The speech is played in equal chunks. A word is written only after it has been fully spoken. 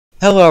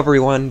Hello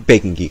everyone,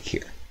 BaconGeek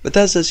here.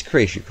 Bethesda's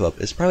Creation Club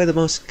is probably the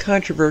most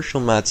controversial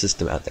mod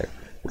system out there,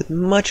 with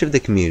much of the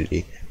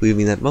community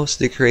believing that most of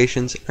the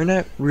creations are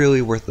not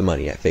really worth the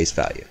money at face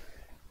value.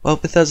 Well,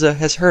 Bethesda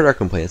has heard our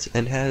complaints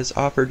and has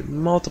offered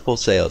multiple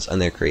sales on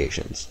their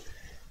creations.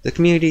 The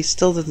community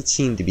still doesn't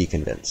seem to be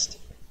convinced.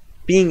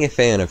 Being a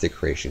fan of the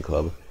Creation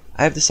Club,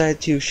 I have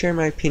decided to share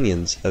my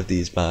opinions of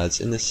these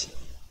mods in this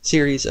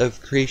series of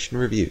creation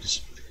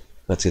reviews.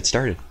 Let's get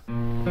started.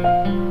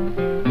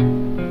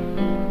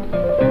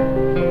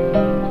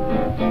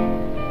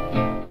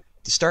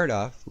 To start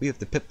off, we have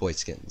the Pip-Boy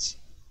skins.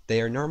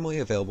 They are normally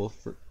available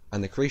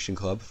on the Creation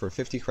Club for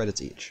 50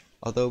 credits each,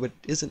 although it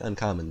isn't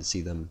uncommon to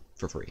see them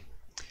for free.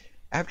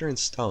 After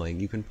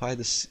installing, you can apply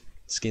the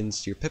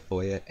skins to your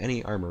Pip-Boy at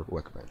any armor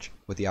workbench,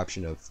 with the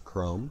option of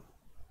Chrome,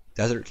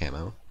 Desert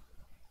Camo,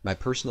 my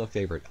personal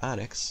favorite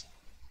Onyx,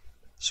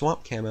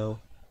 Swamp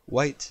Camo,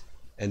 White,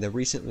 and the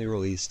recently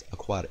released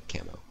Aquatic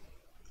Camo.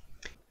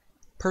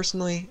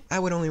 Personally, I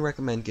would only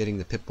recommend getting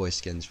the Pip-Boy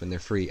skins when they're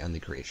free on the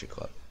Creation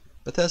Club.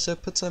 Bethesda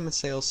puts them on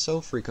sale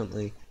so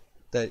frequently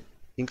that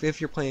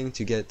if you're planning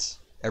to get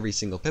every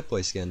single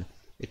Pip-Boy skin,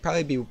 it'd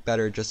probably be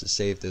better just to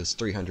save those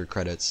 300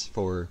 credits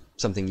for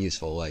something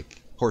useful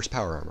like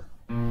horsepower armor.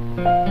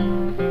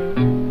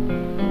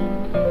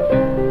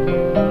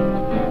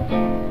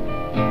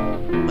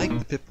 Like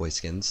the Pip-Boy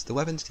skins, the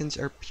weapon skins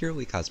are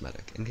purely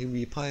cosmetic and can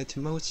be applied to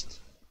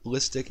most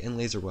ballistic and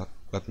laser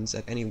weapons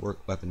at any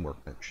weapon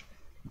workbench.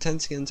 The 10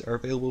 skins are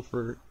available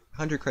for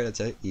 100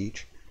 credits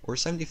each, or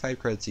 75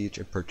 credits each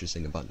if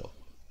purchasing a bundle.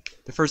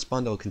 The first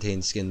bundle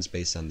contains skins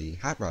based on the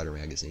Hot Rodder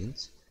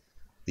magazines.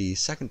 The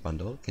second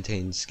bundle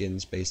contains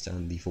skins based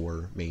on the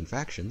 4 main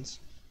factions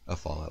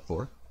of Fallout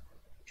 4.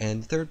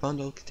 And the third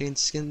bundle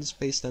contains skins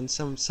based on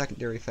some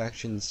secondary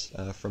factions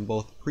from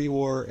both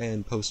pre-war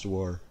and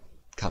post-war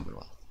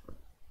Commonwealth.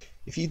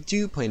 If you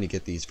do plan to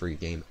get these for your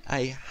game,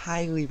 I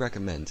highly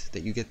recommend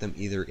that you get them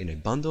either in a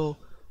bundle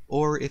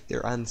or if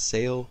they're on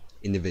sale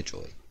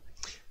individually.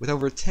 With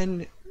over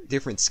 10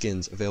 different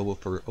skins available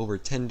for over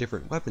 10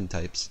 different weapon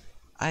types,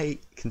 I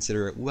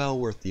consider it well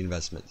worth the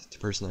investment to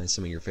personalize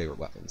some of your favorite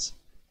weapons.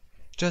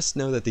 Just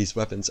know that these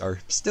weapons are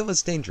still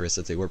as dangerous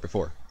as they were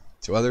before,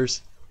 to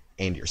others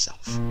and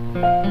yourself.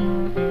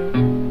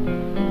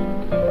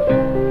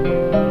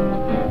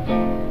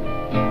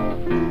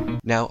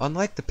 Now,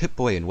 unlike the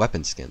Pip-Boy and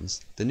weapon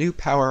skins, the new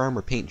power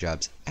armor paint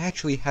jobs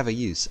actually have a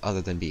use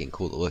other than being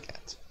cool to look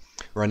at.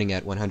 Running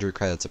at 100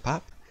 credits a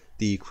pop,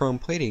 the chrome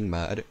plating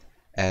mod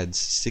adds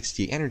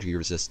 60 energy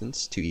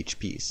resistance to each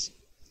piece.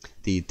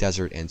 The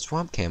Desert and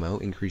Swamp Camo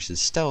increases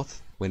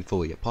stealth when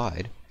fully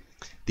applied.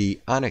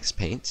 The Onyx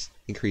paint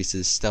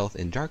increases stealth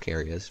in dark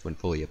areas when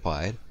fully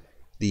applied.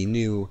 The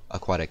new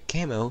Aquatic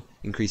Camo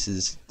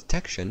increases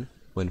detection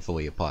when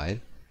fully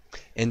applied.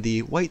 And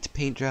the White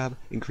paint job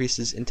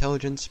increases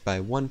intelligence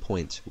by 1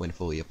 point when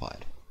fully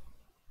applied.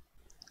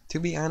 To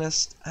be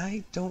honest,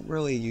 I don't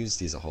really use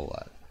these a whole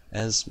lot,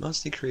 as most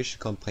of the Creation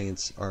Club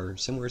paints are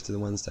similar to the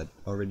ones that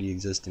already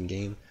exist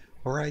in-game,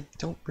 or I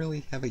don't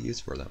really have a use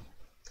for them.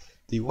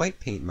 The White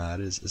paint mod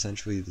is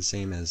essentially the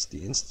same as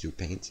the Institute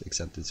paint,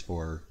 except it's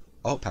for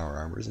all power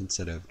armors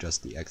instead of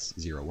just the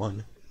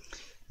X01.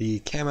 The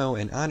Camo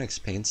and Onyx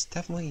paints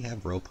definitely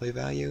have roleplay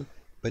value,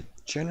 but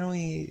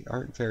generally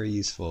aren't very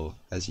useful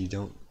as you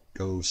don't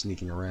go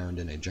sneaking around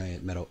in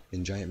giant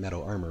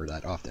metal armor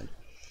that often.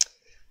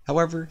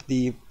 However,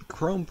 the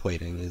chrome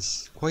plating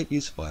is quite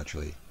useful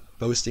actually,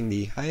 boasting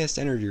the highest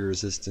energy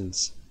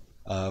resistance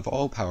of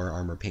all power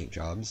armor paint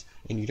jobs,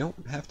 and you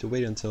don't have to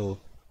wait until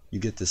you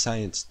get the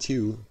Science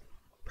 2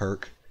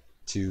 perk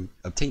to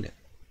obtain it.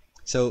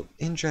 So,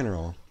 in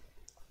general,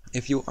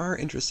 if you are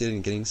interested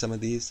in getting some of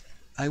these,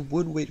 I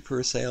would wait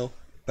for a sale,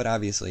 but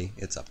obviously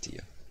it's up to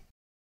you.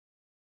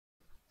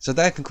 So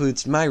that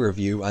concludes my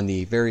review on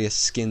the various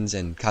skins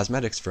and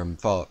cosmetics from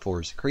Fallout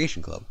 4's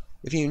Creation Club.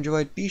 If you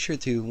enjoyed, be sure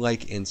to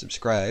like and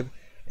subscribe,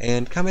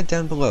 and comment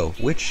down below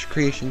which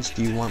creations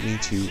do you want me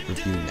to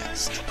review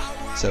next.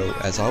 So,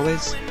 as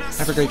always,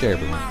 have a great day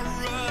everyone.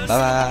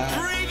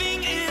 Bye-bye!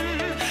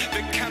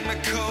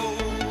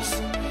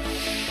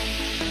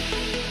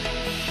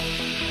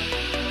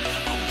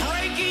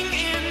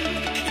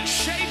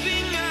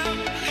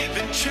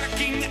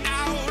 Checking out